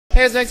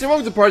Hey, it's Max, and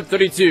welcome to part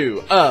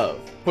 32 of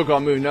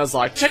Pokémon Moon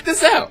Nuzlocke. Check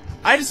this out!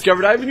 I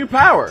discovered I have a new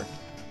power!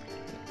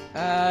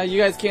 You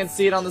guys can't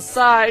see it on the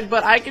side,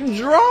 but I can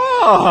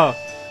draw!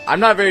 I'm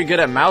not very good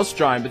at mouse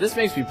drawing, but this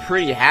makes me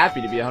pretty happy,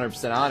 to be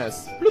 100%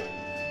 honest. Bloop.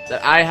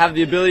 That I have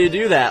the ability to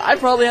do that. I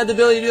probably had the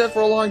ability to do that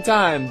for a long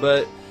time,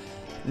 but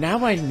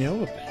now I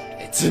know about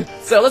it.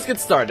 So let's get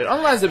started. On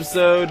the last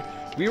episode,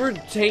 we were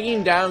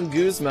taking down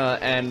Guzma,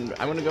 and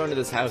I'm gonna go into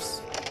this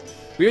house.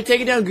 We were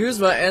taking down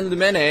Guzma and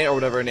Lumene, or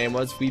whatever her name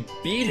was. We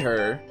beat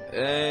her.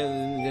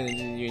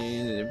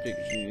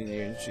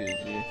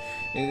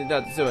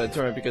 Not so a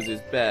tournament because it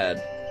was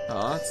bad.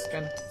 Aw, it's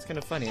kind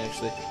of funny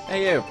actually.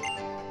 Hey you.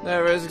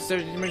 Blah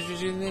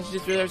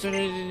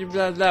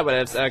blah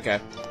whatever. Okay.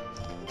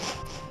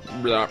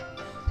 Blah.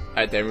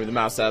 Alright, then move the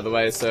mouse out of the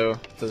way so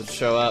it doesn't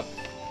show up.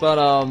 But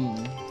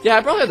yeah,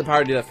 I probably had the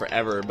power to do that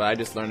forever, but I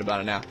just learned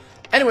about it now.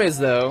 Anyways,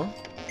 though,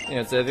 you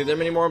know, so I think there are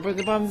many more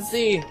important problems to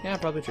see. Yeah,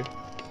 probably true.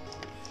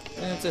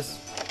 What's this?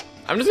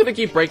 I'm just gonna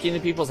keep breaking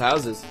into people's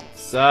houses.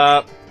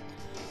 Sup?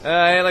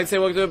 I like to say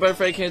welcome to it,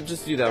 but I can't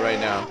just do that right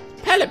now.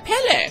 Pele!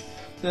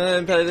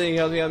 Pele thing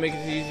helps me out, make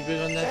it easy, but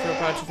on that for a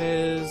project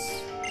is.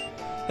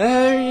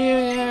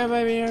 Yeah,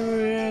 baby,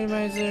 I'm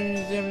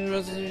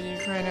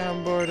crying out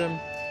in boredom.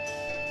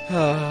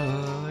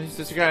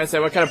 Sister kind of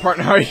said, what kind of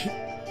partner are you?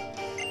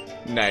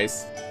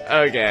 Nice.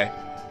 Okay.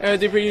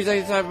 Do pretty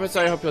easy time, but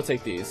sorry, I hope you'll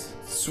take these.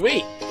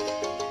 Sweet!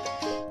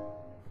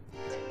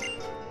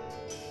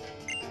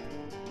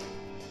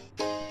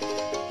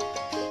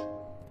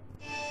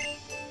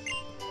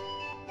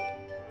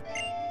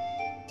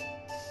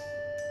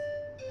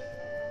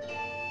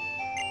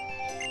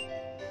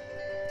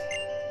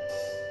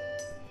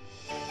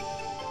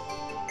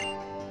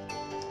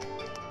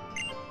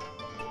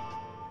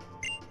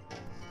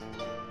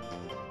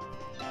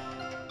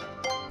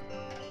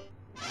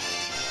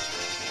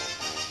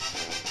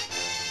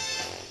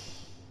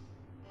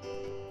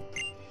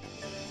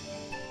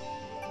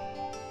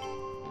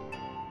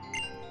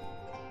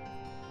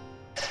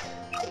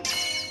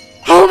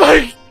 Oh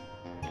my!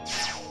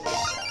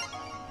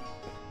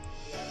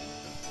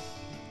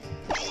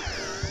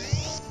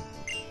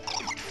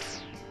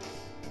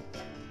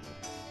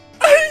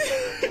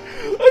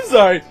 I'm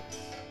sorry.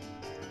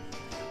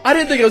 I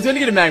didn't think I was gonna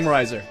get a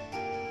Magmarizer.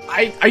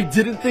 I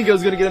didn't think I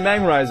was gonna get a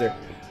Magmarizer.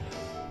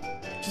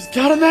 Just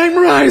got a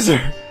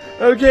Magmarizer!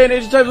 Okay, in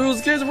ancient times,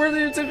 rules cares where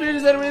the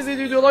temptations enemies they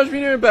do a large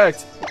meteor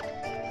impact.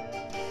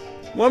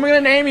 What am I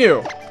gonna name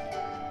you?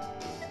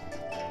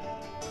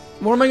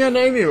 What am I gonna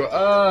name you?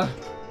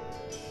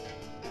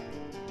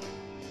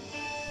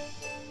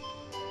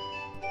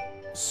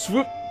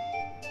 Swoop.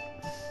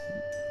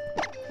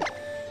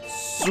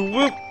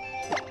 Swoop.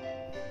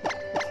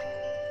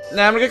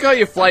 Nah, I'm gonna call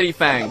you Flighty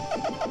Fang.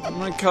 I'm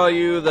gonna call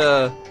you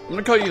the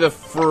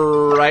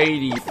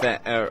Frighty Fang.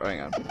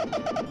 Hang on.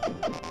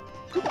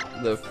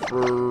 The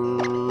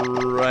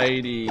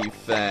Frighty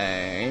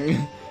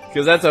Fang.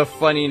 Because that's a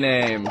funny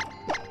name.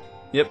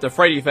 Yep, the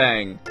Frighty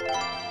Fang.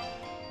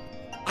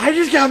 I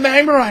just got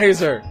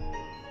Magmarizer!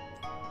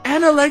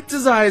 And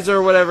Electizizer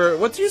or whatever.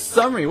 What's your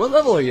summary? What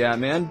level are you at,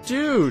 man?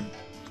 Dude!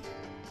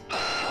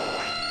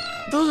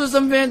 Those are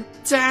some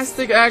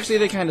fantastic... Actually,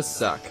 they kind of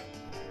suck.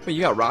 Wait,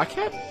 you got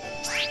Rockhead?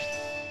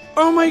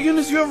 Oh my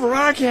goodness, you have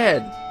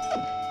Rockhead!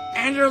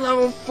 And you're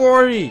level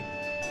 40!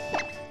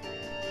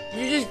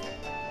 You just...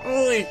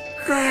 Holy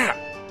crap!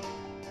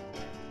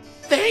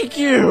 Thank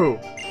you!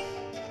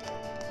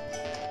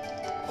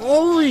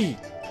 Holy...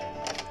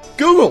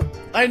 Google!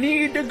 I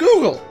need to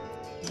Google!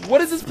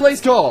 What is this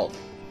place called?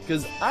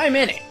 Because I'm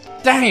in it.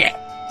 Dang it!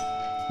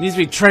 It needs to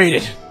be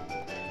traded.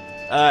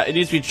 It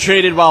needs to be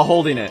traded while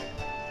holding it.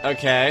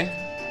 Okay.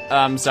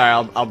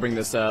 Sorry, I'll bring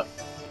this up.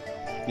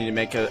 Need to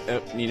make it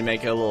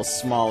a little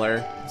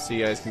smaller so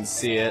you guys can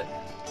see it.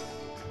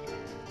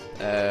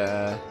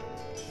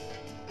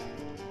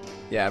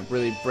 Yeah,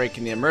 really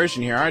breaking the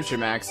immersion here, aren't you,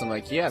 Max? I'm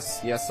like,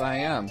 yes, I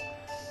am.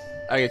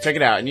 Okay, check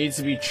it out. It needs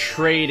to be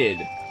traded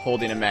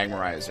holding a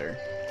Magmarizer.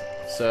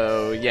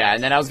 So, yeah,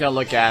 and then I was gonna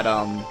look at,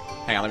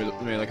 hang on,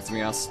 let me look at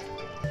something else.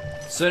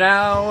 So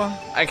now,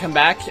 I come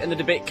back, and the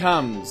debate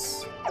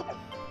comes.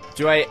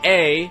 Do I,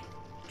 A,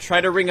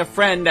 try to ring a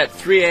friend at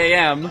 3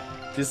 AM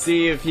to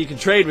see if he can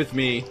trade with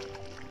me,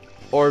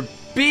 or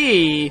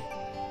B,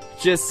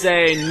 just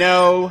say,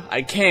 no,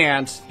 I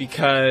can't,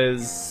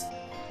 because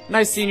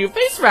nice seeing your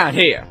face around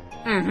here.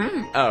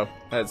 Oh,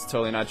 that's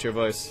totally not your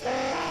voice.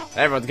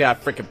 Everyone's got a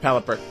frickin'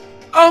 Pelipper.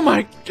 Oh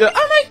my god,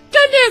 oh my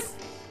goodness!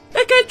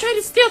 That guy tried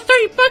to steal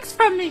 $30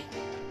 from me!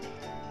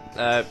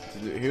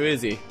 Who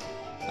is he?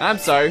 I'm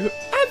sorry, who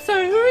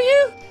are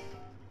you?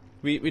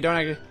 We don't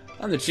actually...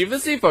 I'm the chief of the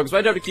Sea Folks,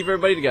 why do I have to keep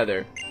everybody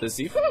together? The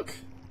Sea Folk?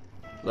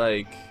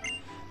 Like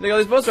all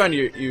these boats around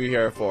you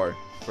here for?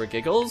 For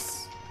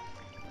giggles?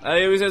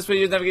 I always have to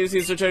use navigating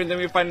seas to trade, and then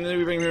we find and then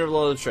we bring here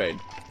below the trade.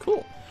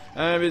 Cool.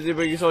 But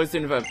you're always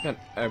thinking about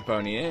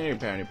pony,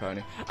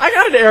 pony. I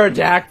got an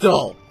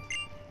Aerodactyl!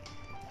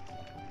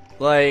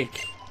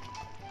 Like...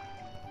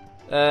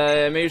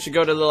 maybe we should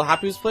go to little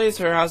Hapu's place.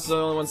 Her house is the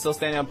only one still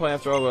standing on point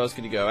after all. Where else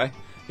could you go, eh?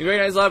 You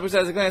recognize Lopus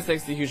as a glance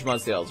next to the huge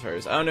Mudsdale of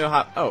hers. I don't know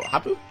how. Oh,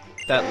 Hapu?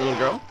 That little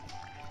girl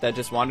that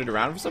just wandered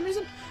around for some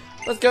reason?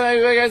 Let's go,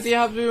 guys, see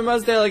Hapu and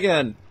Mudsdale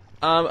again.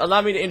 Allow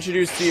me to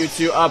introduce you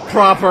to a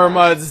proper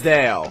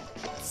Mudsdale.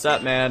 What's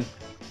up, man?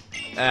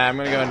 I'm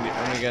gonna go.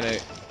 You're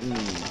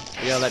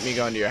gonna let me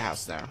go into your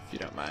house now, if you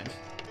don't mind.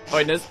 Oh,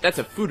 wait, no, that's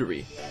a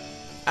foodery.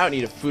 I don't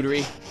need a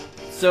foodery.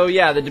 So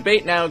yeah, the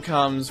debate now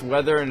comes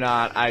whether or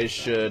not I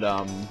should, you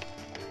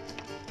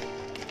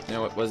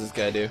know what does this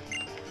guy do?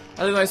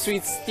 I look at my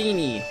sweet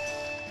Steenie.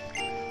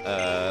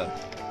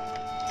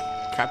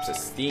 Crap's a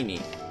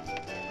Steenie.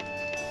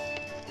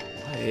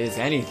 What is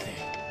anything?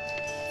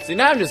 See,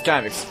 now I'm just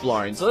kind of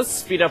exploring, so let's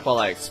speed up while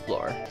I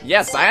explore.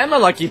 Yes, I am a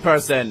lucky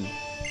person!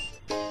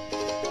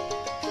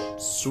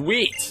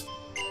 Sweet!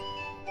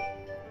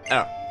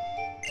 Oh.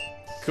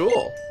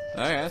 Cool.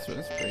 Okay, that's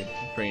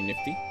pretty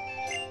nifty.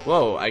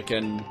 Whoa, I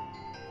can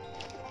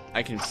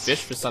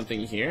fish for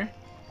something here?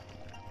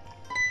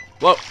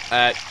 Whoa,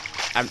 I'm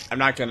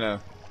not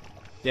gonna,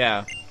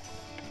 yeah.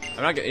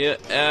 I'm not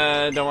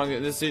gonna, don't want to,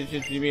 this should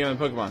be on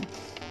Pokemon.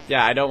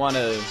 Yeah, I don't want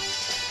to,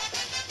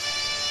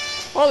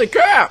 holy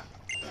crap!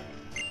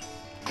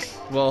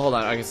 Well, hold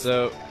on, okay,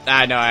 so,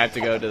 no, I have to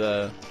go to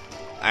the,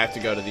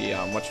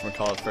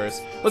 whatchamacallit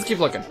first. Let's keep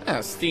looking.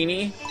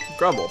 Steenie,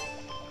 Grubble,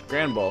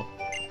 Granbull.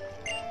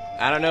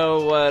 I don't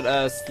know what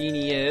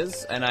Steenie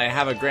is, and I don't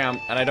have a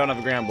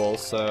Granbull,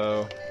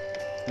 so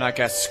I'm not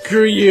gonna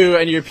screw you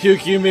and your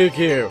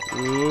Muku.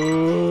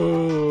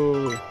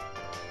 Ooh,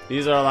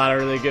 these are a lot of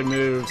really good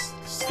moves.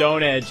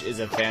 Stone Edge is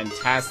a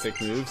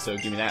fantastic move, so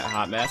give me that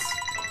hot mess.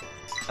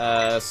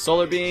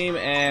 Solar Beam,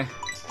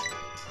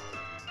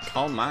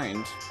 Calm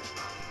Mind.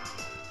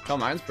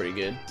 Calm Mind's pretty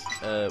good.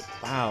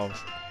 Wow.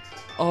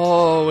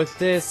 Oh, with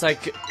this,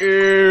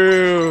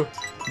 ooh.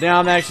 Now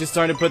I'm actually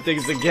starting to put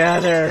things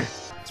together.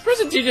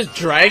 Person teaches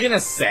Dragon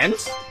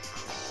Ascent?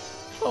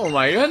 Oh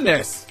my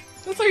goodness.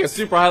 That's like a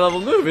super high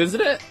level move, isn't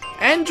it?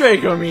 And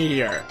Draco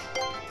Meteor.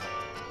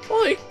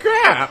 Holy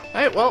crap.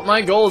 Alright, well,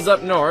 my goal is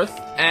up north,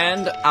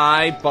 and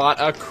I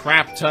bought a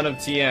crap ton of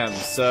TMs,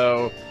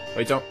 so...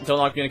 Wait, don't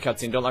lock me in a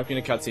cutscene, don't lock me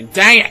in a cutscene.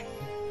 Dang it!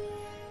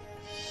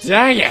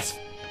 Dang it!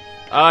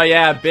 Oh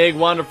yeah, big,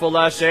 wonderful,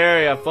 lush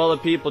area full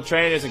of people,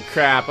 trainers, and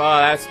crap. Oh,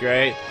 that's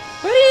great.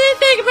 What do you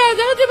think about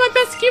that? I'll do my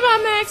best to keep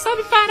on max. I'll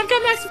be fine. I've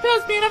got max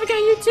repels, man. I've got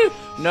you too.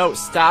 No,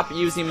 stop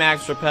using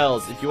max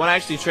repels. If you want to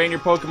actually train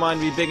your Pokemon to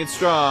be big and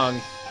strong,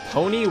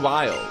 Pony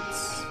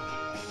Wilds.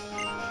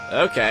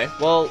 Okay,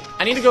 well,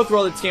 I need to go through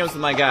all the TMs with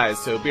my guys,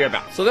 so be right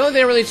back. So the only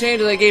thing that really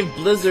changed is I gave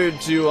Blizzard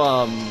to,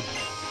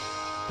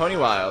 Pony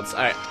Wilds.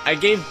 Alright, I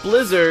gave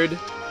Blizzard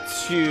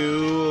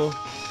to,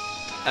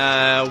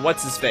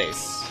 what's his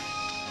face?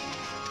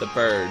 The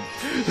bird.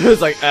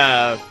 It's like,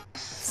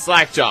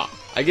 Slackjaw.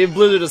 I gave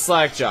Blizzard a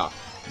Slackjaw.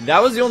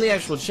 That was the only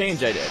actual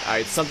change I did.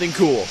 Alright, something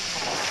cool.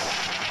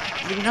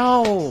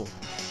 No!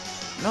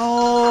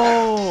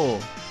 No!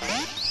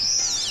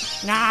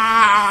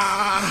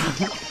 Nah!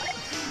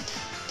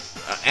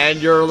 And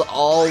you're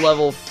all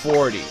level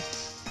 40.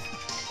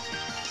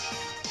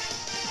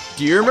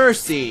 Dear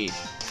Mercy.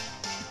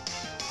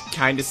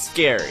 Kinda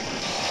scary.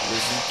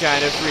 This is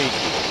kinda freaky.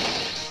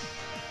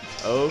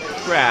 Oh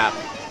crap.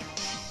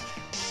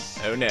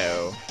 Oh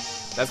no.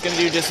 That's gonna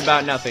do just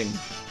about nothing.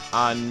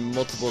 On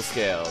multiple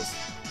scales.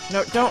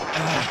 No, don't.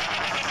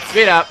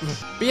 Speed up.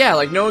 But yeah,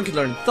 like, no one could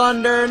learn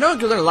Thunder. No one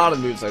could learn a lot of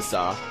moves I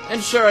saw.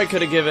 And sure, I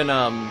could have given,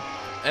 and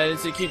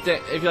to keep the,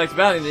 if you like the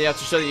battle, then you have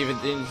to show that you've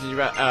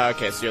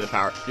okay, so you're the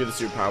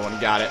superpower one.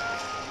 Got it.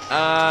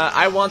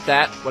 I want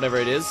that, whatever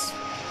it is.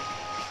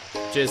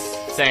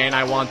 Just saying,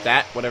 I want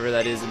that, whatever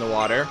that is in the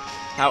water.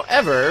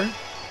 However,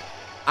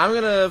 I'm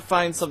gonna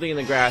find something in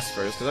the grass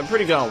first, because I'm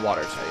pretty good on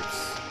water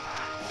types.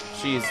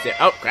 She's dead.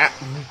 Oh, crap.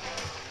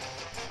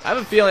 I have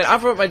a feeling I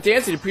forgot my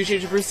dancing to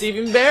appreciate you for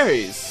receiving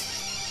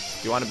berries.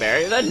 Do you want a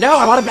berry then? No,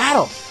 I want a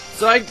battle!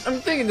 So I'm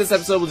thinking this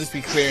episode will just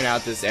be clearing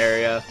out this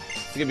area.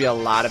 It's gonna be a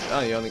lot of... Oh,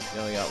 you only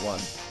got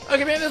one.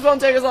 Okay, maybe this won't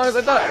take as long as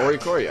I thought.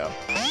 Oricorio.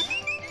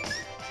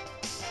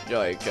 You're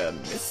like a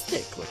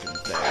mystic looking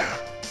thing.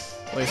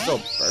 Well, you're still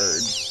a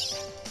bird.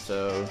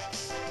 So...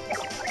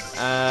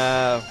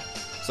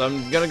 So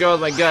I'm gonna go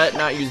with my gut,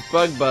 not use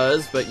Bug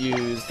Buzz, but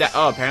use that.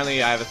 Oh,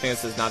 apparently I have a thing that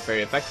says not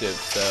very effective,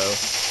 so...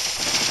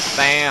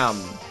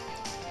 Bam!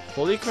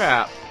 Holy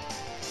crap.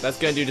 That's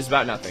gonna do just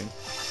about nothing.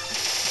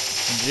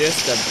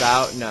 Just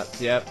about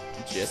nothing. Yep,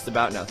 just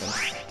about nothing.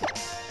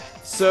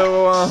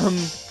 So,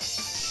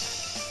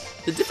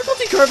 the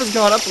difficulty curve has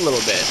gone up a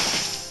little bit.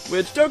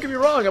 Which, don't get me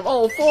wrong, I'm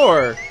all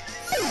for.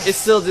 It's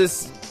still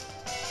just...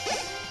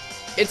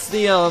 It's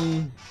the,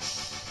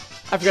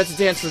 I forgot to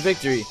dance for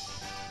victory.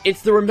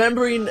 It's the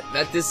remembering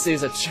that this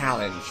is a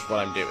challenge, what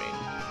I'm doing.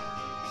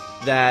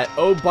 That,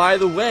 oh, by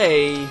the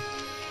way...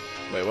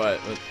 Wait, what?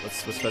 What's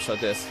special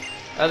about this?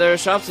 There are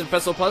shops in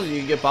Festival Plaza. You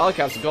can get bottle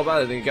caps and go by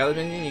them. You gather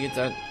them and you get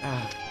done.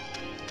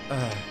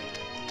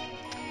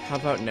 How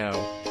about no?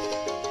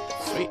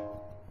 Sweet.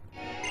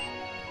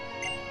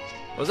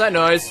 What was that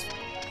noise?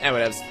 Eh,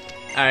 whatevs.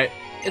 Alright.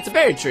 It's a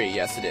berry tree.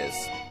 Yes, it is.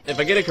 if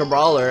I get a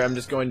Cabrawler, I'm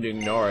just going to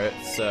ignore it,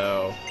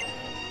 so...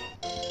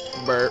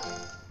 Burp.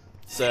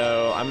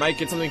 So, I might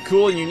get something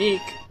cool and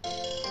unique.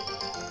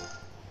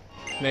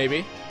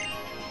 Maybe.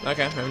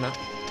 Okay, maybe not.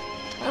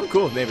 I'm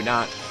cool with maybe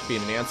not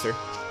being an answer.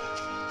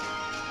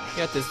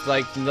 Got this,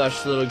 like,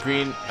 lush little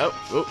green...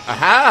 Oh,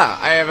 aha!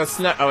 I have a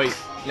snug... Oh, wait.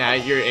 Nah,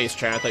 you're an ace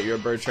trainer. I thought you were a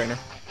bird trainer.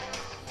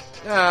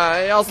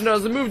 I also know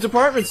as the Move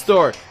department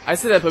store. I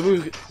said that, but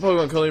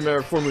Pokemon can only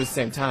remember 4 moves at the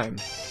same time.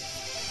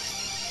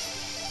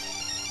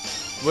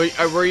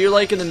 Were you,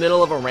 like, in the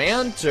middle of a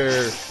rant,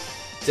 or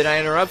did I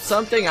interrupt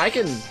something? I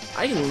can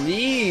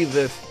leave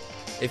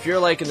if you're,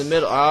 like, in the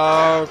middle...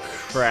 Oh,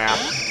 crap.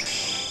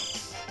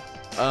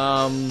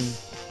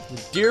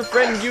 Dear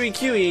friend Yui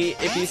Kiwi,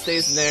 if he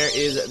stays in there,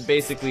 is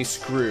basically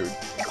screwed.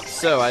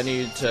 So I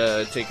need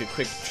to take a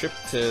quick trip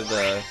to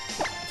the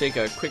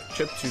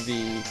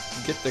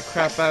get the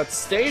crap out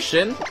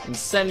station and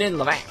send in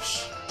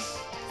Lavash.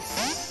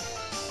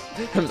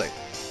 I was like,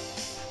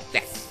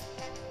 yes,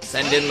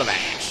 send in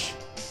Lavash.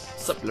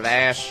 Sup,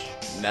 Lavash?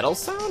 Metal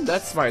sound?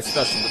 That's my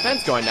special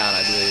defense going down,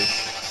 I believe.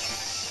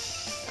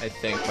 I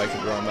think if I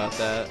could be wrong about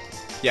that.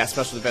 Yeah,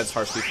 special defense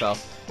harshly fell.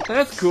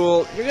 That's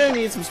cool. You're gonna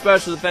need some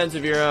special defense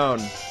of your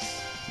own.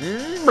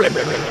 Oh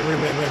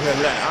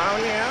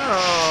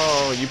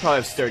no! You probably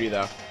have sturdy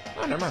though.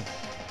 Oh, never mind.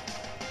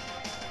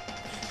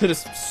 It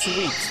is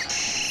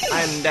sweet.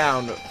 I'm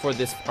down for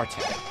this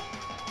party.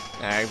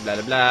 Alright, blah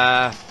blah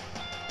blah.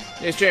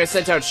 Next trainer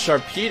sent out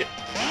Sharpedo.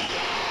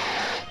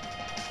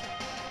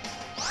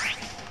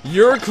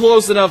 You're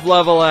close enough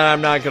level and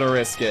I'm not gonna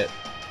risk it.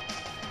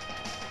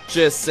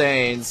 Just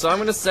saying. So I'm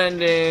gonna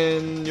send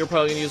in... You're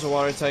probably gonna use a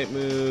water type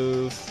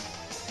move.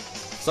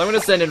 So I'm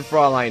gonna send in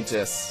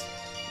Frauleinitis.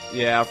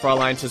 Yeah,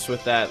 Frauleinitis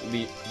with that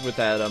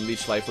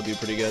Leech Life will do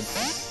pretty good.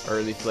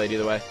 Or Leaf Blade,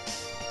 either way.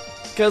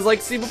 Cause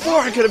like, see, before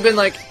I could have been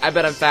like, I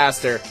bet I'm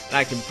faster and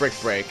I can Brick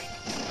Break.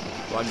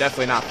 Well, I'm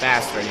definitely not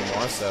faster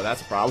anymore, so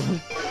that's a problem.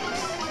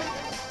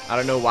 I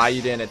don't know why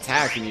you didn't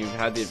attack when you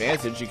had the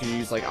advantage. You could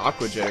use like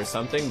Aqua Jet or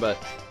something, but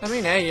I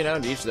mean, hey, you know,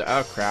 to each their...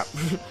 Oh crap.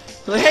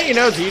 Hey, you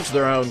know, to each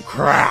their own.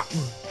 Crap.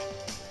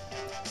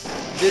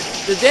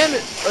 The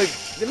damage, like,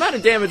 the amount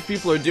of damage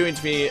people are doing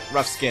to me,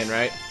 rough skin,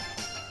 right?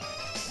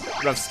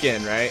 Rough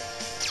skin, right?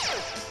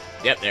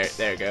 Yep,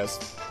 there it goes.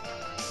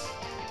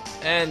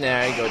 And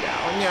there I go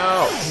down.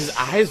 No, his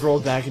eyes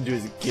rolled back into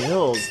his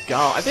gills.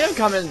 God, I think I've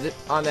commented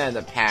on that in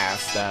the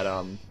past, that,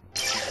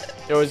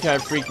 it always kind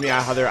of freaked me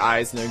out how their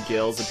eyes and their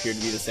gills appear to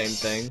be the same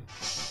thing.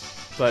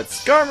 But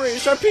Skarmory,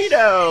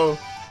 Sharpedo!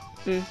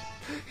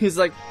 He's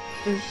like...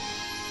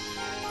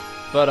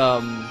 But,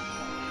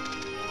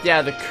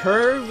 yeah, the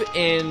curve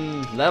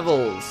in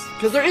levels...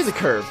 Because there is a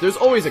curve. There's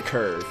always a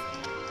curve.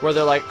 Where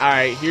they're like,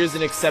 alright, here's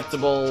an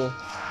acceptable...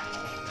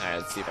 Alright,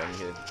 let's see if I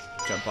can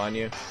jump on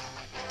you.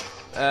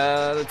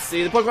 Let's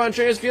see. The Pokemon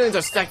trainer's feelings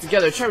are stacked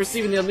together. Try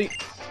receiving the elite...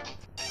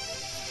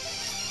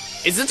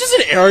 Is it just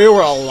an area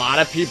where a lot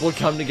of people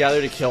come together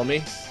to kill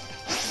me?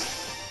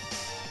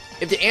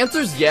 If the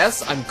answer's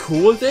yes, I'm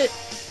cool with it.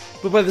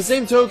 But by the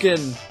same token...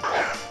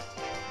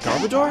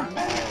 Garbodor?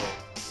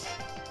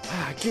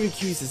 Ah, Kiwi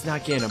Kiwis is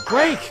not getting a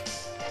break!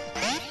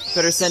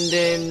 Better send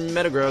in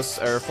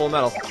Metagross, or Full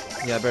Metal.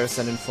 Yeah, better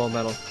send in Full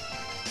Metal.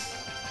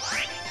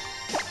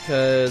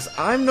 Cause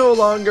I'm no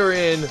longer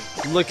in,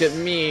 look at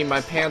me,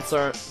 my pants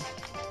aren't...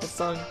 What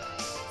song?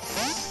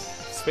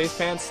 Space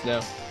Pants?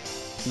 No.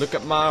 Look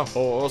at my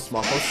horse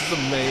is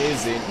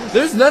amazing.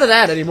 There's none of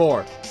that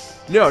anymore!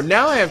 No,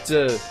 now I have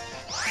to...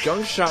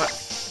 Gunk Shot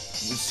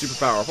is super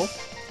powerful.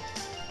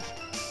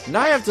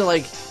 Now I have to,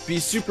 like, be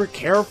super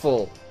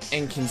careful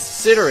and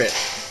considerate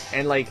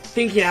and, like,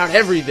 thinking out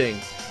everything.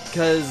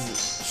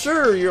 Cause,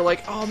 sure, you're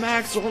like, oh,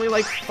 Max, they're only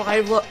like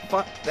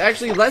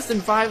actually less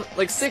than 5,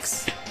 like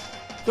 6.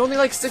 They're only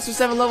like 6 or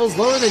 7 levels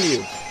lower than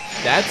you.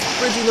 That's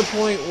bridging the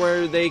point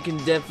where they can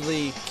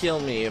definitely kill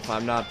me if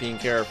I'm not being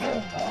careful.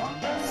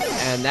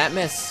 And that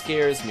mess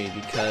scares me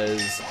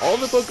because all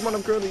the Pokemon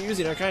I'm currently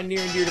using are kind of near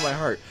and dear to my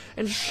heart.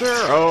 And sure,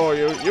 oh,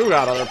 you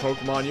got other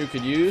Pokemon you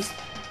could use.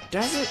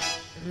 Doesn't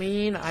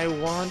mean I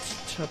want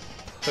to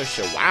push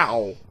it.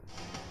 Wow.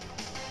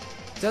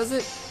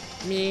 Doesn't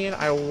mean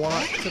I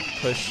want to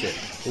push it.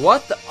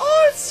 What the?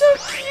 Oh, it's so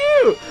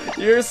cute!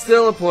 You're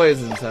still a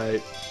poison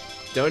type.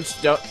 Don't,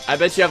 I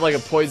bet you have like a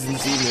poison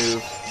Z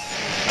move.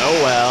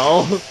 Oh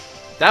well.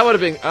 That would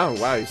have been, oh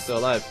wow, you're still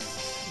alive.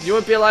 You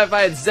wouldn't be alive if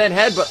I had Zen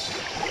Head, but...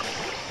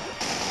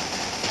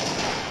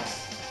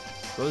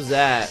 What was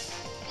that?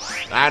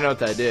 I don't know what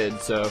that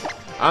did, so...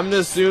 I'm gonna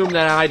assume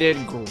that I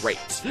did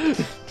great.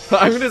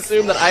 I'm gonna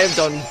assume that I have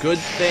done good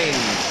things.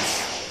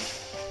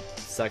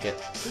 Suck it.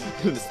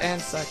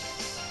 And suck.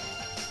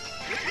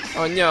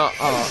 Oh no,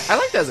 oh, I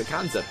like that as a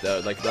concept though,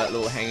 like that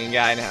little hanging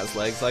guy and it has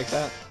legs like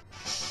that.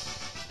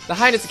 The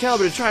highness of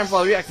caliber to try and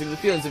follow reacting to the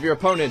feelings of your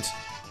opponent.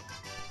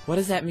 What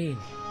does that mean?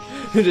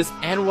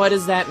 And what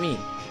does that mean?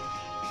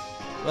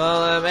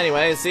 Well,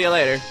 anyway, see you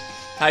later.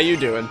 How you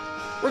doing?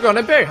 We're going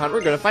to berry hunt,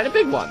 we're going to find a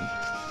big one.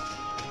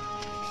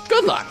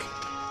 Good luck!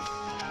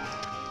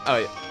 Oh,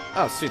 yeah.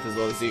 Oh, sweet, there's a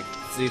little Z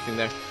thing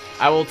there.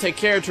 I will take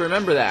care to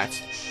remember that.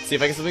 See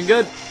if I get something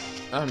good.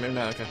 Oh, maybe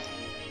not, okay.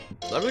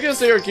 I'm just gonna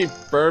sit here and keep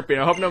burping.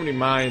 I hope nobody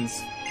minds.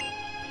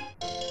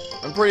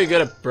 I'm pretty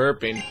good at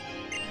burping.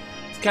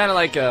 It's kind of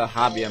like a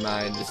hobby of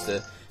mine, just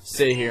to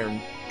sit here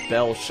and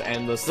belch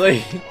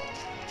endlessly.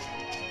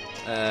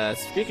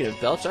 Speaking of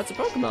belch, that's a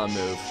Pokemon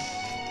move.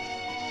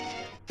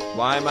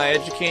 Why am I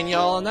educating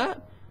y'all on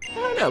that? I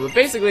don't know, but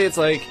basically it's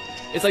like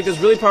this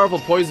really powerful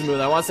poison move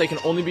that I want to say can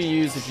only be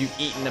used if you've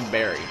eaten a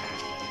berry.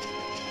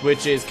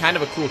 Which is kind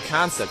of a cool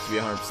concept, to be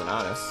 100%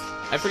 honest.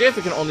 I forget if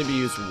it can only be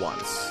used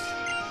once.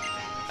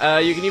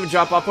 You can even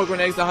drop off Pokemon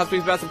eggs, the hot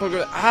springs, bats, and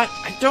Pokemon... I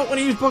don't want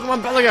to use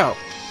Pokemon Belago!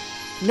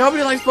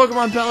 Nobody likes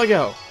Pokemon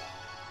Belago!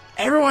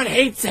 Everyone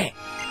hates it!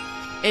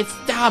 It's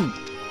dumb!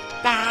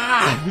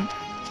 Ah!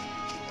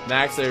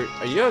 Max, are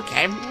you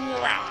okay?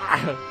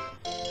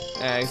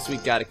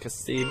 Sweet, got a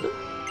Kasib.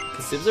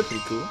 Kasibs are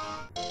pretty cool.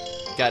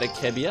 Got a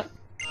Kebia.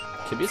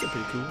 Kebias are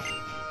pretty cool.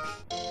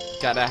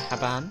 Got a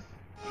Haban.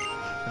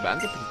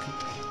 Habans are pretty cool.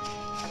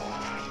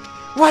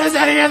 What does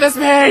any of this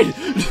mean?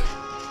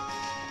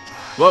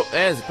 Whoa,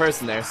 there's a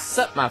person there.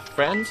 Sup, my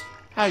friend?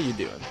 How you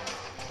doing?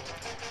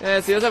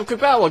 See, let's have a quick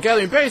battle while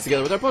gathering berries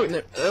together with our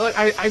Pokemon.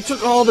 I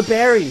took all the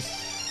berries.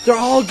 They're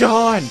all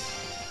gone.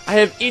 I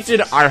have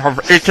eaten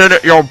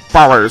your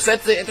berries.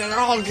 That's it. They're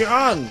all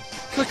gone.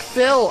 Click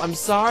fill. I'm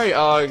sorry.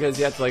 Oh, because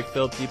you have to like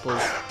fill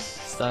people's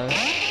stuff.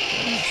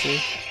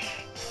 See?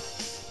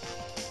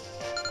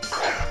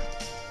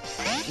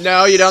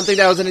 No, you don't think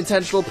that was an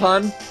intentional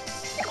pun?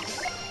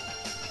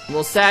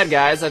 Well, sad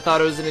guys, I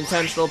thought it was an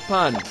intentional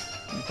pun. I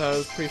thought it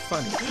was pretty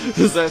funny.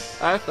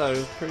 I thought it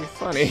was pretty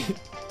funny.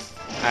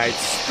 Alright,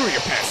 screw your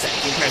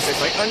Parasect. Your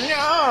Parasect's like, oh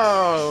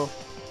no!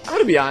 I'm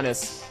gonna be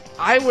honest.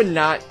 I would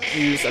not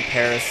use a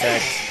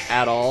Parasect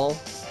at all,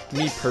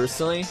 me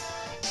personally.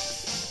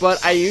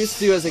 But I used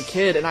to as a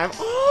kid, and I'm...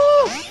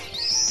 Oh!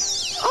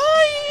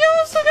 I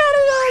also got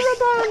an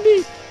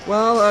Bombi!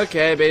 Well,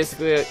 okay,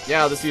 basically,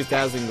 yeah, I'll just use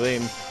Dazzling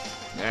Gleam.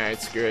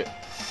 Alright, screw it.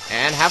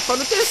 And have fun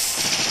with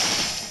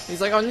this! He's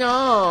like, oh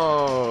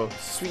no!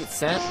 Sweet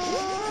scent.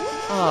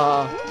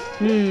 Ah,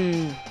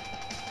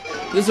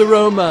 this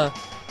aroma,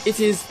 it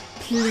is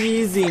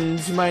pleasing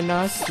to my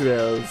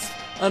nostrils.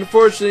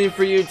 Unfortunately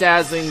for you,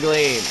 Dazzling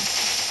Gleam.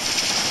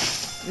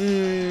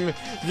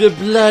 The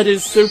blood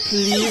is so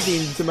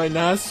pleasing to my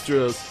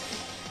nostrils.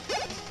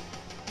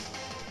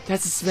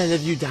 That's the smell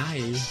of you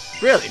dying.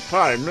 Really?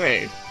 Pardon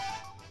me.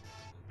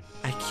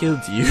 I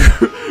killed you.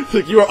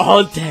 Look, you are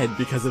all dead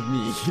because of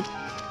me.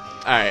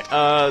 Alright,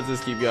 let's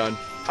just keep going.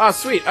 Oh,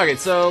 sweet. Okay,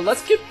 so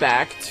let's get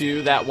back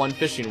to that one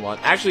fishing one.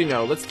 Actually,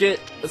 no. Let's get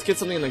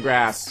something in the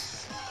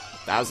grass.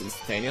 That was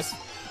instantaneous.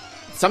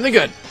 Something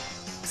good.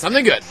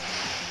 Something good.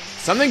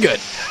 Something good.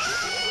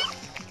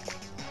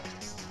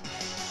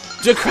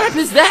 The crap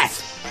is that?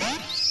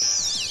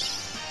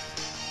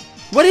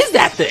 What is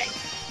that thing?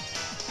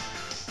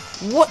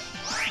 What?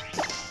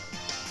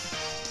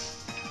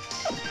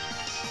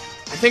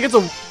 I think it's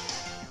a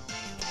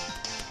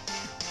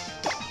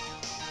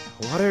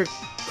water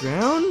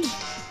ground?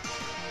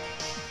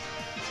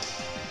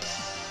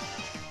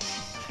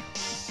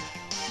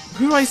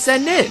 Who do I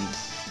send in?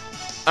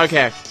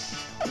 Okay.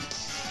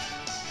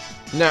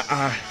 No,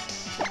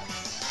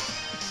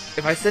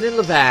 if I send in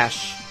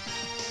Lavash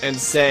and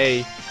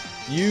say,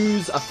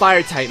 use a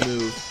fire type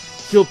move,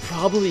 he'll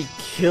probably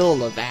kill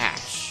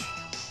Lavash.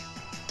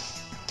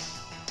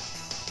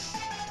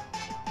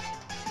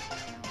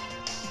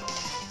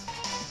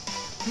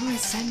 Who do I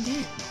send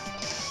in?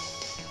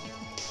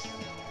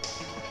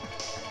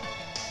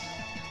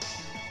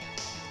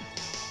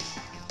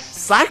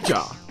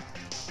 Slackjaw.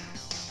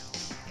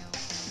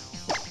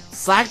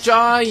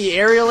 Slackjaw, he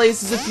aerial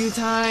aces a few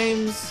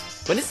times.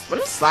 When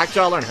does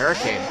Slackjaw learn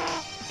Hurricane?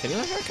 Can he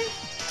learn Hurricane?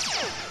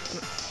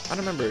 I don't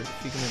remember if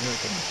he can learn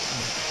Hurricane.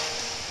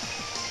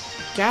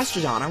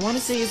 Gastrodon, I want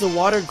to say he's a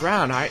water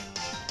ground.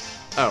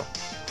 Oh.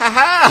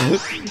 Haha!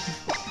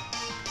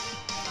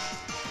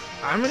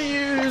 I'm gonna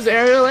use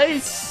aerial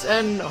ace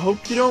and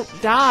hope you don't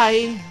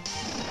die.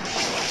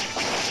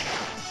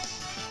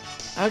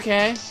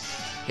 Okay.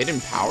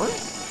 Hidden power?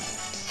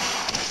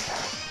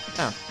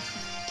 Oh.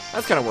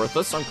 That's kind of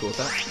worthless, so I'm cool with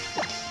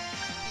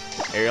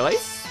that. Aerial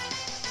Ace?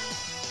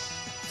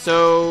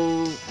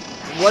 So,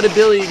 what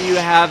ability do you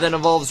have that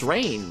involves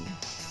rain?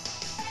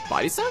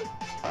 Body Sun?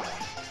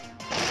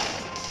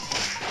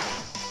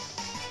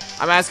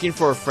 I'm asking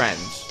for a friend.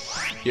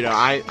 You know,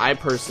 I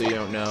personally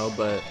don't know,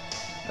 but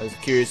I was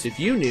curious if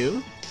you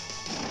knew.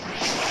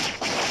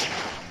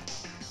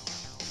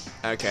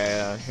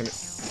 Okay,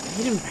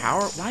 hidden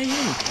power? Why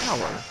hidden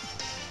power?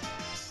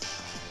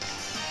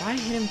 Why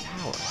hidden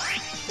power?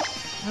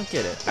 I don't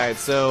get it. Alright,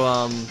 so,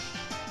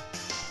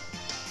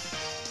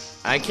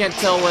 I can't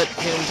tell what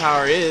hidden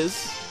power is.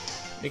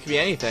 It could be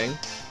anything.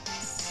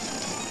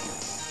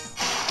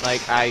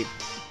 Like, I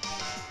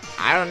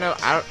don't know.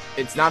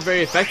 It's not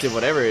very effective,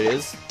 whatever it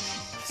is.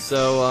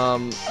 So,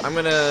 I'm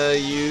gonna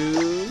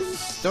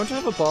use... Don't you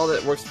have a ball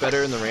that works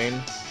better in the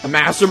rain? A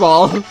Master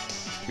Ball!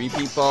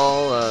 Repeat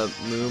Ball,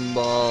 Moon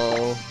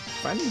Ball,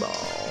 Friend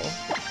Ball.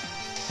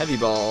 Heavy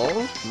ball,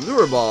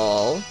 lure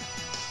ball,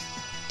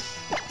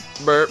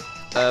 burp,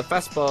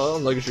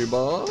 fastball, luxury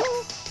ball,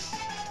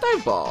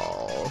 dive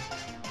ball.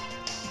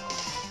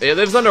 It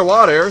lives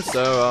underwater,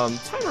 so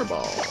timer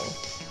ball,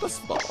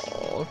 bust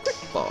ball, quick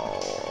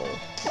ball,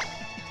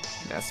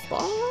 nest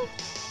ball,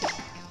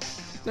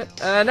 net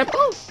ball. I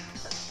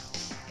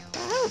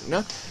don't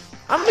know.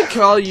 I'm gonna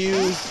call you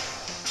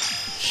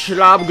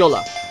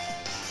Schlabgula.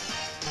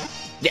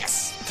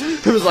 Yes.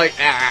 It was like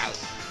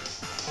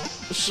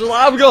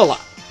Schlabgula.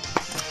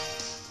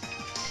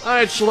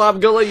 Alright,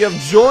 Schlabgula, you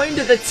have joined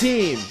the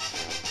team!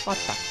 What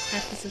the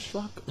heck is a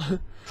Schlabgula?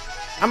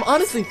 I'm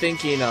honestly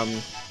thinking,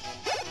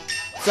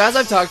 so as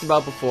I've talked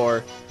about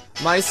before,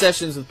 my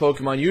sessions with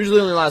Pokemon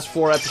usually only last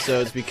 4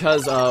 episodes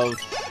because of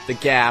the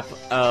gap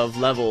of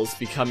levels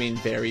becoming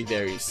very,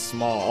 very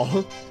small.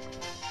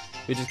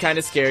 Which is kind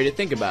of scary to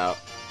think about.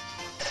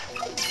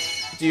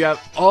 Do you have...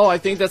 Oh, I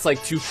think that's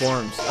like 2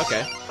 forms.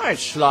 Okay. Alright,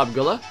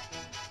 Schlabgula.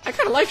 I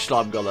kind of like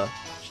Schlabgula.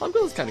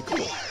 Schlabgula's kind of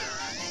cool.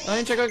 I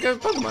didn't check out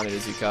what Pokemon it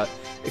is you caught.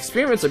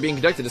 Experiments are being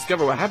conducted to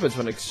discover what happens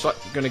when a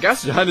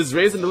Gastrodon is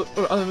raised into...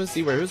 Oh, let me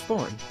see where it was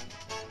born.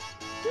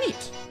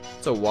 Neat.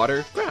 It's a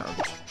water ground.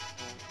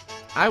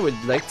 I would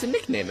like to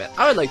nickname it.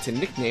 I would like to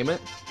nickname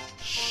it...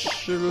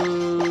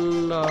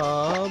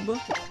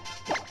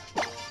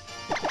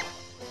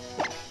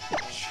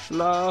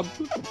 Schlabgula.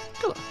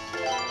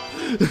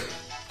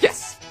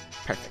 Yes!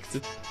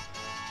 Perfect.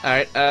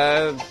 Alright,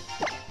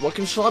 what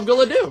can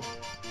Schlabgula do?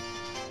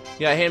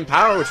 Yeah, hidden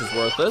power, which is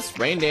worthless.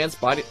 Rain dance,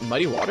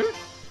 muddy water.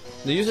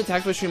 They use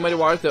attacks by shooting muddy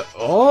water to...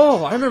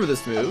 Oh, I remember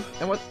this move.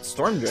 And what?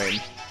 Storm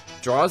Drain.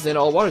 Draws in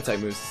all water type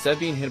moves. Instead of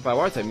being hit by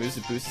water type moves,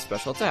 it boosts a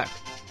special attack.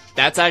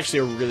 That's actually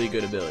a really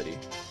good ability.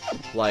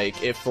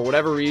 Like, if for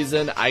whatever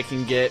reason I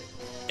can get...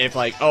 If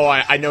like, oh,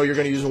 I know you're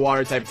gonna use a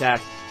water type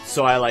attack,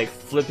 so I like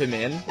flip him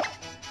in.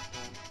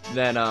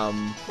 Then,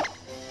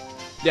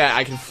 yeah,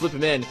 I can flip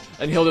him in,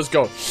 and he'll just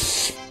go...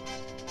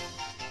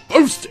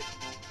 Boost it!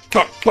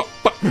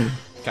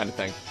 Kind of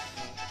thing.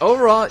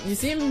 Overall, you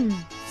seem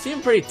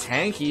pretty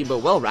tanky,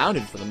 but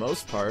well-rounded for the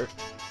most part.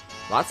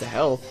 Lots of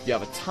health. You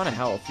have a ton of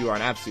health. You are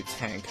an absolute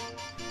tank.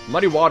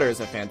 Muddy Water is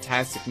a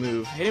fantastic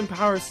move. Hidden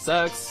Power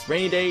sucks.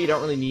 Rainy Day, you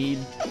don't really need.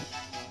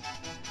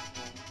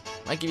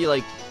 Might give you,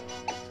 like,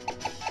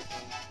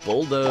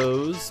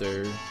 Bulldoze,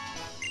 or...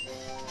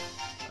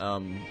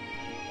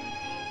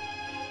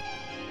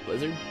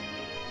 Blizzard?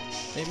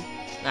 Maybe?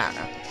 I don't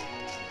know.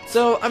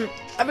 So,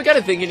 I've been kind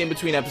of thinking in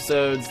between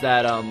episodes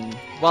that,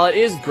 while it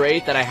is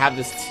great that I have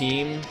this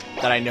team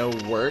that I know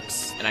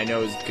works, and I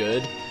know is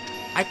good,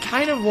 I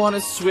kind of want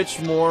to switch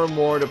more and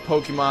more to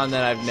Pokemon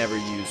that I've never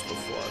used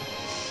before.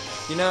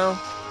 You know?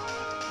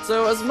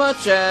 So, as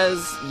much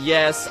as,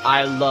 yes,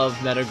 I love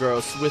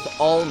Metagross with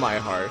all my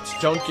heart,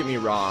 don't get me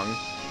wrong,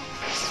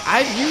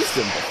 I've used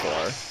him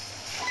before.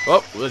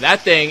 Oh, well,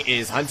 that thing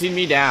is hunting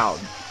me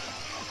down.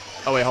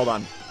 Oh, wait, hold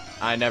on.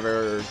 I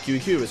never...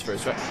 QQ was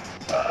first, right?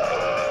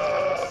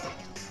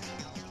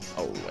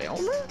 Oh,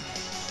 Whalmer?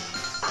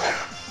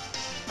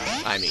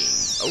 I mean,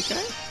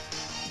 okay.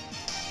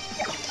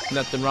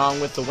 Nothing wrong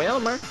with the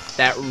Whalmer.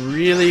 That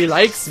really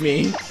likes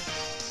me.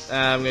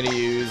 I'm gonna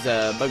use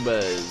Bug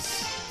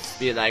Buzz.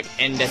 Be like,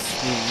 end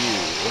this to you.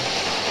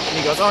 And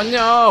he goes, oh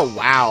no!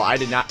 Wow, I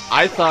did not.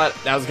 I thought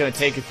that was gonna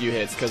take a few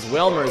hits because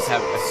Whalmers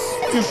have a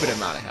stupid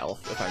amount of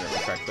health, if I remember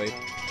correctly.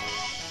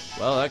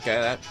 Well,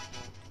 okay,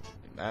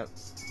 that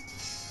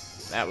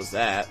was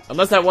that.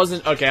 Unless that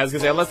wasn't. Okay, I was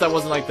gonna say, unless that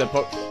wasn't like the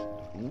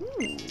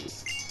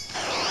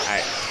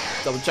Alright,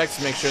 double check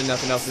to make sure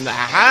nothing else in the.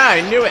 Haha,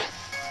 I knew it!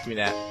 Give me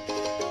that.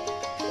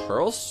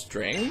 Pearl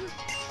String?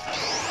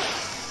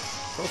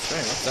 Pearl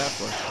String, what's that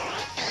for?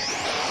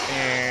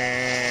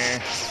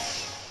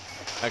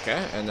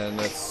 Okay, and then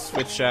let's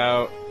switch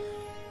out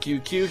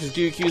QQ, because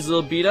QQ's a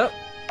little beat up.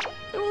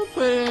 And we'll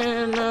put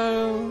in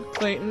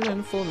Clayton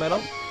and Full Metal.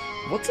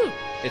 What's a...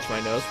 Itch my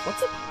nose.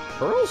 What's a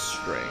Pearl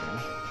String?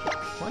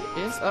 What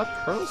is a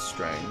Pearl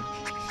String?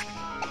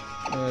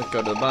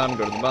 Go to the bottom,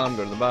 go to the bottom,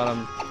 go to the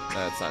bottom.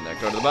 That's not there.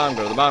 Go to the bottom,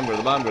 go to the bottom, go to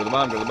the bottom, go to the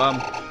bottom, go to the bottom.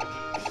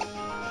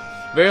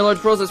 Very large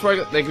pearls, that's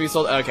where they can be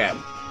sold. Okay.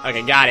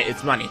 Okay, got it.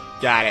 It's money.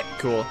 Got it.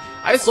 Cool.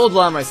 I sold a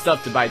lot of my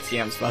stuff to buy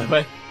TMs, by the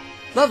way.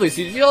 Lovely,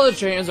 so you see all the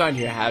trainers around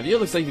here, have you?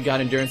 Looks like you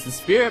got Endurance and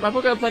Spirit. My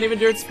Pokemon have plenty of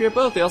Endurance and Spirit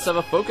both. They also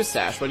have a Focus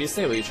Sash. What do you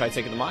say? Will you try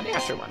taking them on? Yeah,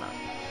 sure, why not?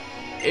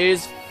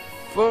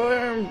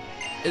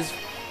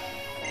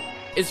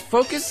 Is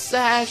Focus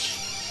Sash...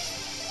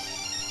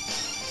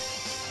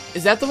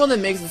 Is that the one that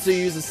makes it so you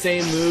use the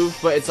same move,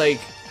 but it's like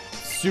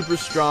super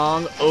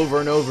strong over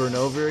and over and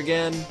over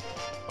again?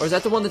 Or is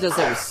that the one that does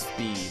that with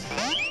speed?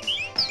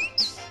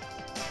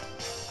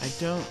 I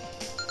don't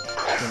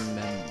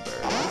remember.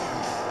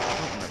 I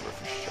don't remember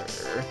for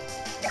sure.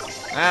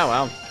 Ah,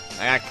 well.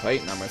 I got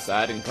Clayton on my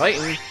side, and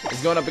Clayton is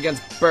going up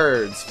against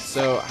birds.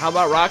 So, how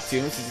about Rock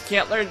Tomb, since you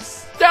can't learn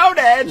Stone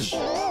Edge?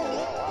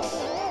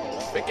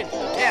 Freaking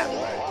can't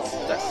learn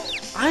Stone Edge.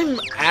 I'm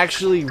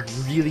actually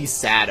really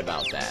sad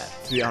about that,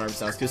 to be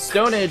 100%, because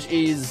Stone Edge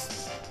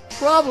is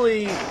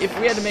probably, if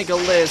we had to make a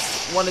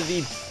list, one of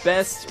the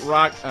best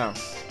rock... Oh.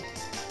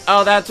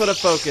 Oh, that's what a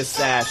focus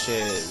sash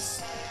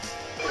is.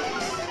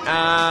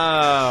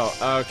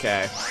 Oh,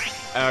 okay.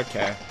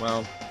 Okay,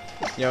 well,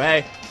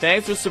 hey,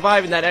 thanks for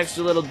surviving that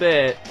extra little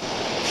bit.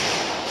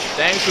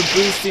 Thanks for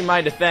boosting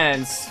my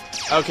defense.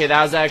 Okay,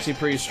 that was actually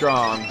pretty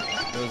strong.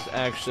 It was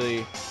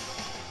actually...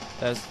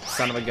 That's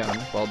son of a gun.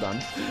 Well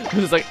done. It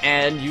was like,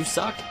 and you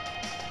suck.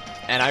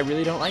 And I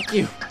really don't like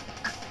you.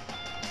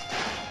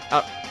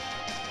 Oh.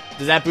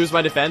 Does that boost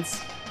my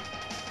defense?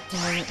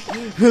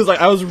 It was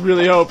like, I was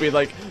really hoping,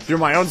 like, through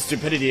my own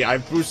stupidity,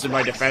 I've boosted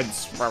my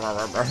defense.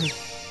 Alright,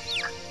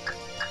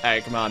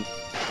 come on.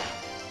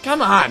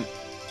 Come on!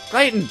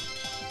 Clayton!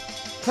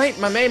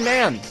 Clayton, my main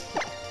man!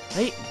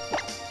 Clayton.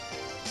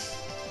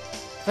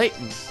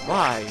 Clayton,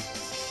 why?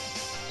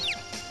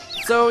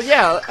 So,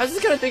 yeah, I was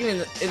just kind of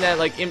thinking in that,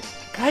 like,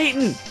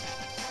 Clayton!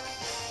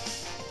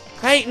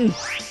 Clayton!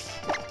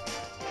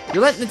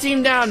 You're letting the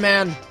team down,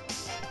 man!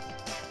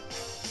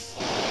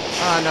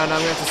 Oh, no, I'm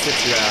gonna have to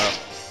switch you out.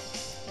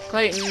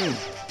 Clayton!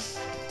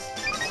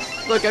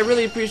 Look, I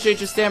really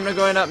appreciate your stamina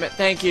going up, man.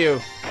 Thank you.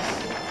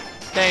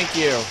 Thank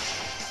you.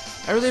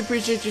 I really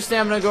appreciate your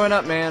stamina going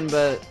up, man,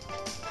 but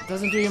it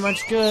doesn't do you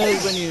much good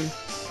when you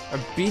are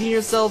beating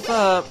yourself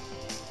up.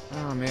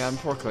 Oh, man,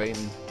 poor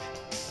Clayton.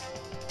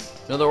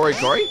 Another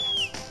Orikori?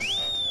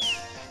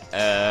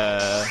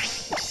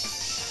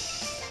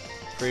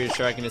 Pretty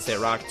sure I can just hit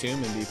Rock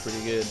Tomb and be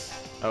pretty good.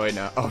 Oh, wait,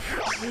 no. Oh,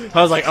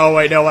 I was like, oh,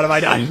 wait, no, what have I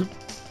done?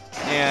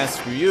 Yeah,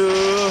 screw you.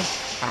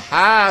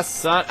 Haha,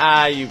 son.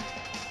 Ah, you.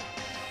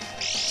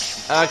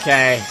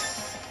 Okay.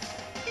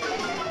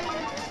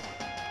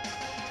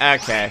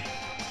 Okay.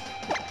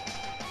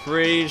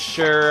 Pretty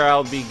sure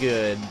I'll be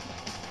good.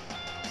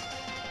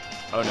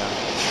 Oh, no.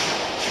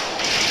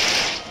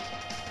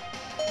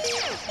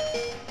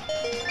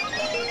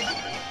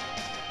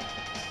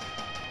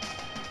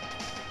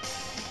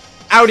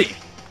 Audi!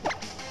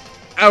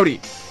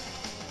 Audi!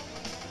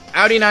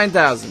 Audi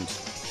 9000.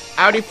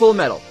 Audi full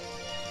metal.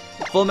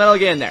 Full metal,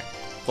 get in there.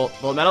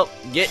 Full metal,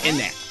 get in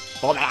there.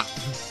 Full metal.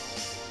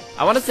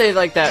 I want to say,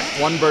 like, that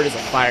one bird is a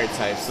fire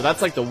type, so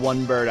that's, like, the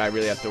one bird I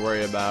really have to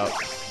worry about.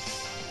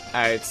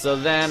 Alright, so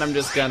then I'm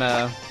just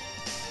gonna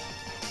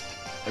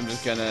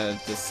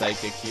just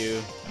psychic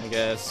you, I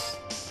guess.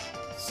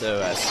 So,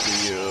 as to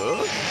you,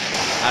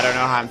 I don't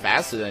know how I'm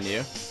faster than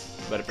you,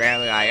 but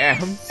apparently I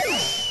am.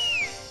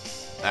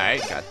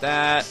 Alright, got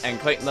that. And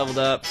Clayton leveled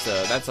up,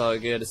 so that's all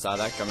good. I saw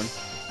that coming.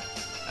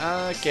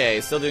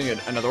 Okay, still doing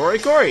good. Another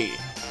Orikori!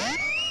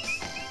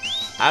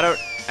 I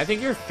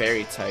think you're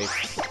fairy type,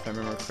 if I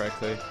remember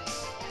correctly.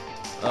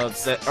 Oh,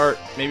 or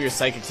maybe you're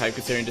psychic type,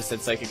 considering you just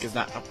said psychic is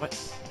not. Oh, what?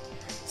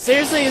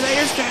 Seriously, is that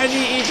your strategy,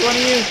 each one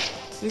of you?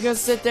 You're gonna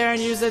sit there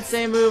and use that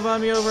same move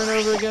on me over and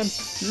over again?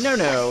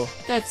 No,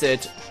 that's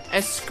it.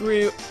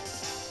 Screw.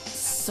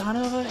 Son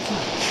of a.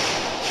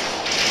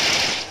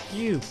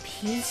 You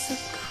piece of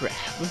crap.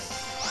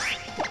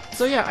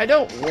 So yeah, I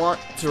don't want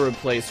to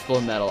replace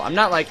full metal. I'm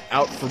not like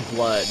out for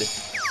blood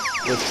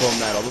with full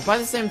metal, but by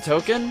the same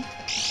token,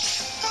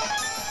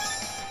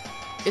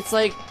 it's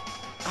like,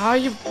 how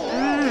you? You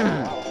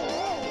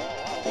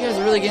guys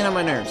are really getting on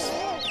my nerves.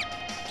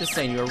 Just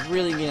saying, you are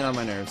really getting on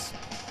my nerves.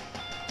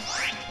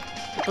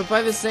 But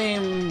by the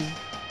same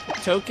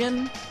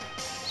token,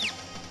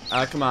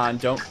 come on,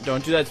 don't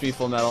do that to me,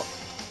 full metal.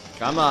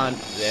 Come on,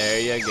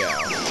 there you go.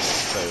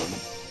 Boom.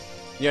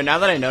 You know, now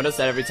that I notice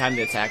that every time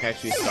the attack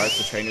actually starts,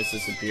 the trainers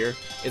disappear,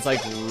 it's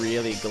like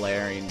really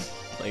glaring.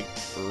 Like,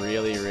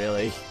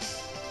 really.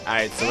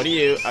 Alright, so what are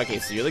you? Okay,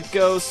 so you're the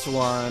ghost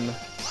one.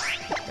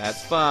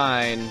 That's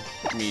fine.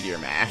 Meteor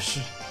Mash.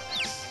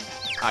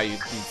 Oh, you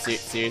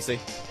seriously?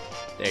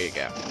 There you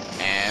go.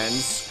 And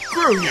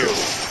screw you!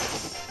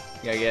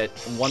 You gotta get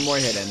one more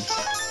hit in.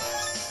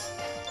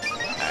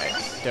 Alright,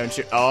 don't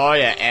you? Oh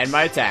yeah, and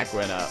my attack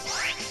went up.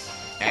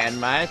 And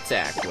my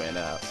attack went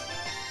up.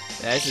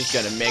 That's just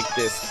gonna make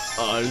this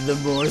all the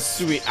more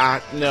sweet.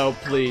 No,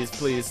 please,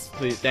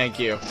 thank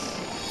you.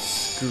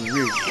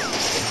 Screw you.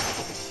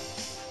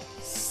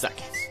 Suck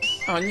it.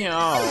 Oh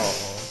no.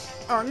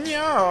 Oh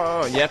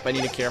no. Yep, I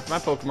need to care for my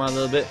Pokemon a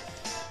little bit.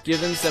 Give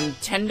them some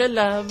tender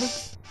love.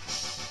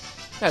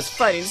 That's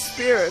fighting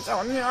spirits.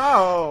 Oh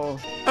no.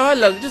 Oh, I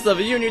just love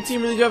it. You and your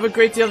team really do have a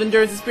great deal of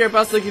endurance and spirit.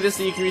 Boss, look at this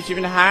so you can reach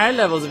even higher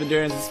levels of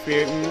endurance and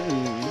spirit.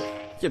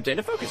 You obtained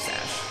a focus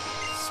sash.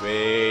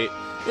 Sweet.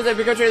 Because if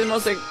you're the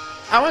most like,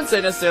 I wouldn't say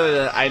necessarily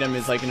that item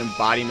is like an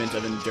embodiment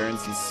of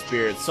endurance and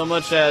spirit, so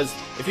much as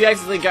if you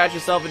accidentally got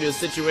yourself into a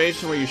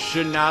situation where you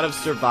should not have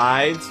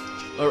survived,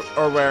 or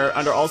where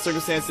under all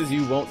circumstances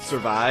you won't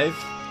survive,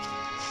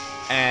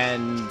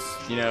 and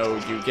you know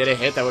you get a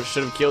hit that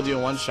should have killed you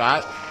in one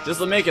shot, this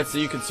will make it so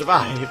you can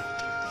survive.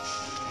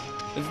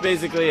 That's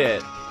basically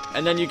it.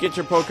 And then you get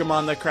your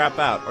Pokemon the crap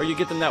out, or you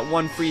get them that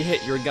one free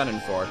hit you're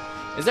gunning for.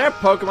 Is there a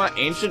Pokemon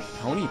Ancient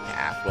Pony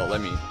Path? Well, let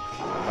me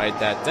write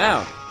that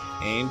down.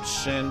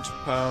 Ancient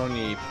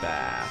Pony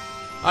Path.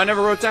 I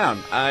never wrote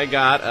down. I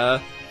got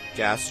a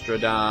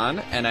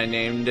Gastrodon, and I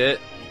named it.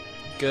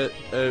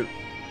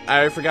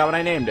 I forgot what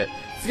I named it.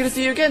 It's good to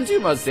see you again too,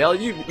 Mudsdale.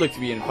 You look to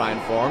be in fine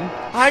form.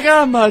 I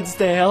got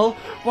Mudsdale.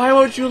 Why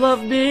won't you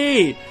love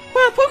me?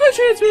 Well, Pokemon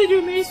training's really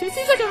doing me. It seems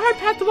like a hard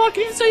path to walk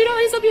in, so you don't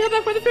let yourself be held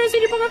back by the fear of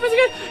seeing your Pokemon friends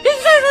again.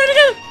 It's time for it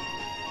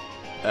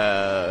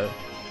again!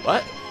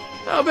 What?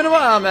 Oh, been a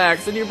while,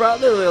 Max, and you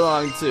brought Lily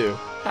along too.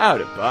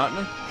 Howdy,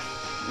 partner.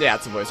 Yeah,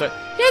 it's a voice, right?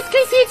 Yes,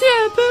 good to see you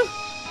too, Boo.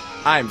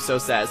 I'm so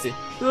sassy.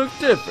 You look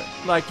different,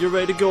 like you're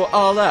ready to go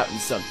all out in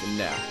something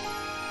now.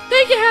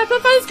 Thank you, Hap. I'll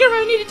find this girl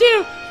I need to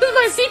do. This is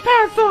my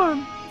C-Power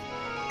form.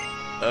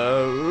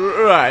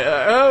 Right.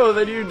 Oh,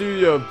 then you do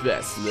your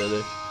best,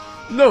 Lily.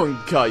 No one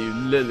can call you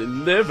Lily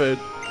Livered.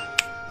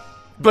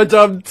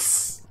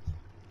 Ba-dumps.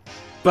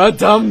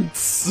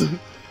 Ba-dumps.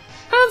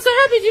 I'm so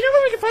happy. Do you know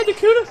where we can find the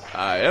Cuda?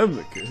 I am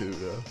the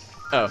Cahuda.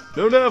 Oh,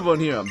 don't have one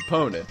here on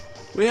Pony.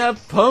 We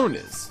have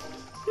ponies.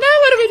 Now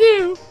what do we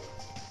do?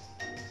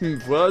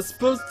 Well, I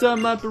suppose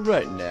time might be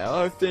right now.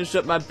 I finished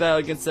up my battle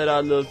against that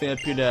odd little thing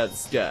that appeared out of the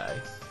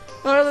sky.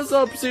 Alright, let's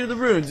all proceed to the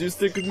ruins. You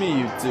stick with me,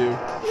 you two.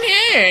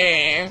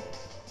 Yeah.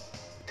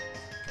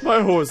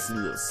 My horse is a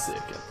little sick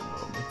at the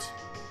moment.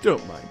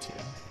 Don't mind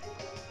him.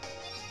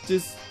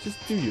 Just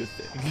do your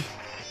thing.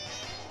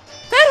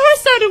 That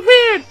horse sounded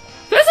weird.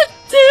 There's a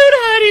dude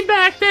hiding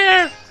back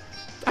there.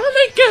 I don't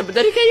think good, but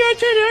then again, you're a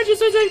trainer, aren't you?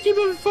 So I have to keep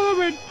moving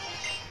forward.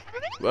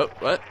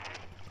 What?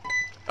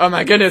 Oh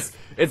my goodness!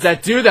 It's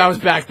that dude that was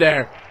back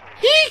there.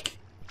 Eek!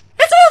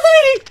 It's old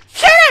lady.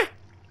 Shut up!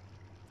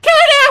 Kill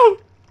her now!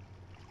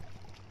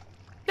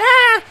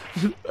 Ah!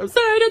 I'm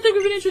sorry, I don't think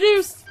we've been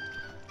introduced.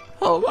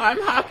 Oh, I'm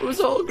Hopper's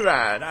old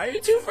grand. Are you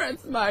two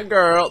friends with my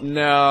girl?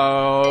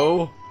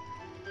 No,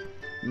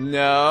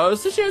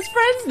 so she has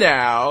friends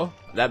now.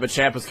 That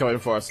Machamp is coming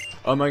for us.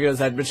 Oh my goodness,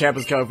 that Machamp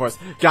is coming for us.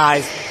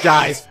 Guys.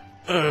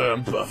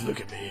 I'm buff,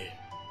 look at me.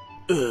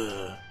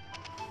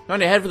 On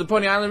to head for the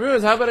Pony Island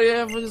ruins. How about I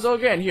head for this old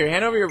grand? Here,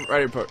 hand over your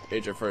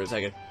ranger for a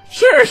second.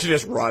 Sure, she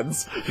just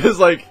runs. It's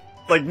like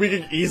we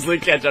can easily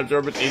catch up to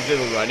her, but she's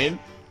just running.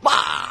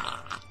 Bah!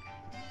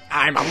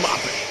 I'm a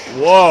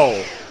Muppet.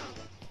 Whoa.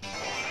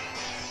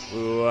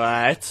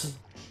 What?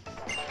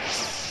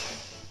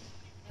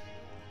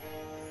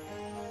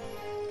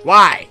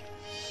 Why?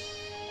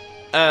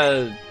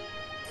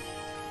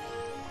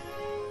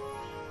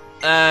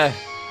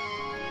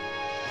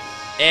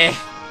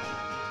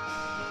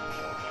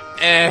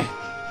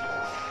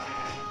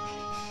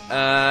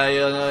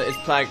 You'll know it's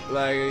plaque,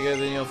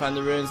 then you'll find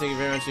the ruins. Thank you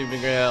very much, you've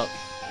been great help.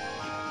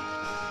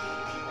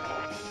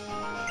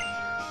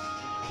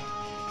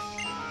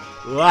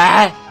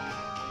 What?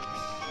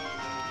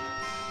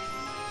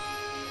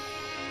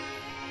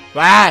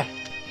 What?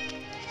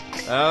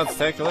 Let's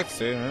take a look,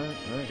 see.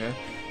 Okay.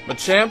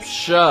 Machamp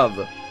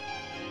Shove.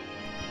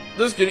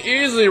 This can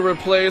easily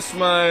replace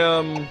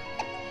my,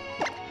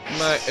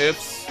 my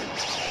Ips.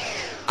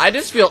 I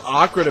just feel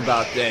awkward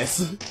about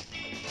this.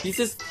 He's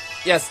just,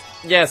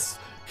 yes,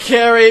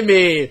 carry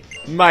me,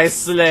 my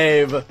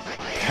slave.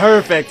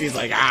 Perfect. He's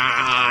like,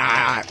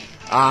 I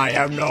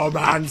am no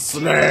man's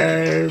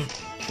slave.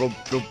 Bloop,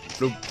 bloop,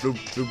 bloop, bloop,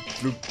 bloop,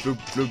 bloop, bloop,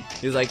 bloop.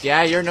 He's like,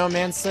 yeah, you're no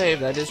man's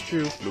slave. That is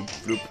true. Bloop,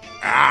 bloop.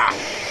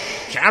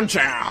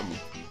 Cham.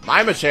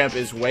 My Machamp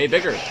is way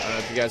bigger. I don't know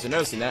if you guys are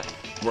noticing that.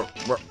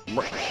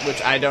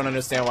 Which I don't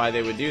understand why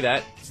they would do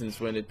that, since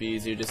wouldn't it be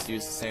easier just to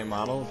use the same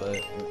model,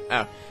 but...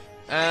 Oh.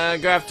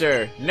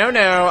 Grafter. No,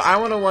 I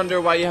want to wonder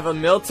why you have a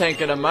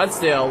Miltank and a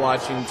Mudsdale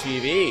watching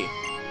TV.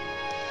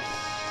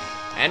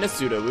 And a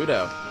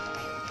Sudowoodo.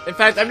 In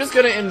fact, I'm just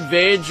gonna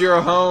invade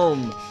your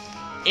home.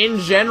 In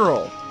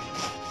general.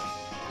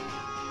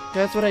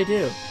 That's what I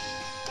do.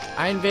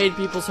 I invade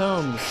people's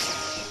homes.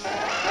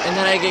 And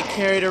then I get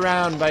carried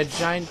around by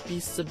giant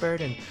beasts of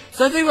burden.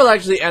 So I think we'll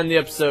actually end the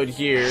episode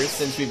here,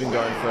 since we've been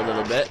going for a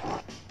little bit.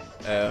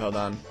 Hold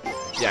on.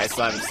 Yeah, I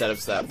still haven't set up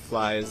so that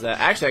flies.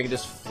 Actually, I can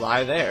just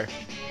fly there.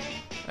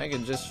 I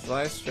can just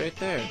fly straight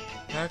there.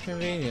 How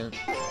convenient.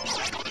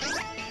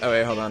 Oh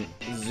wait, hold on.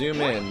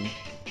 Zoom in.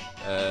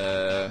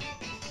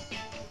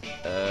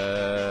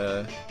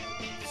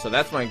 So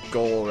that's my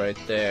goal right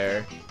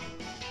there.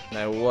 And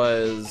I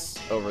was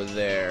over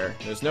there.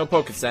 There's no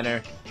Poké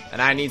Center.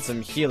 And I need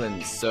some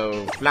healing,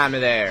 so fly me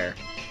there.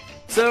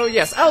 So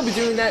yes, I'll be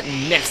doing that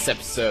next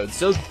episode.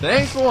 So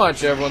thanks for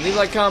watching, everyone. Leave a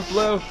like, comment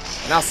below,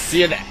 and I'll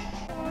see you then.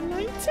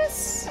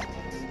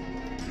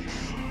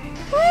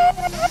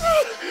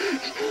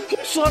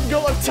 Shot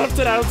go and tucked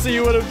it out so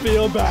you wouldn't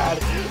feel bad.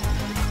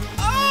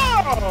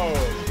 Oh!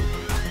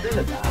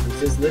 Billy Bob is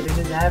just living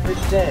his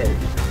average day.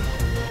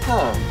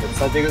 Huh, but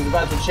something was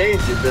about to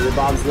change in Billy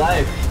Bob's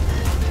life.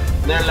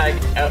 They're like,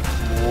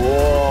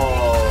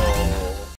 whoa.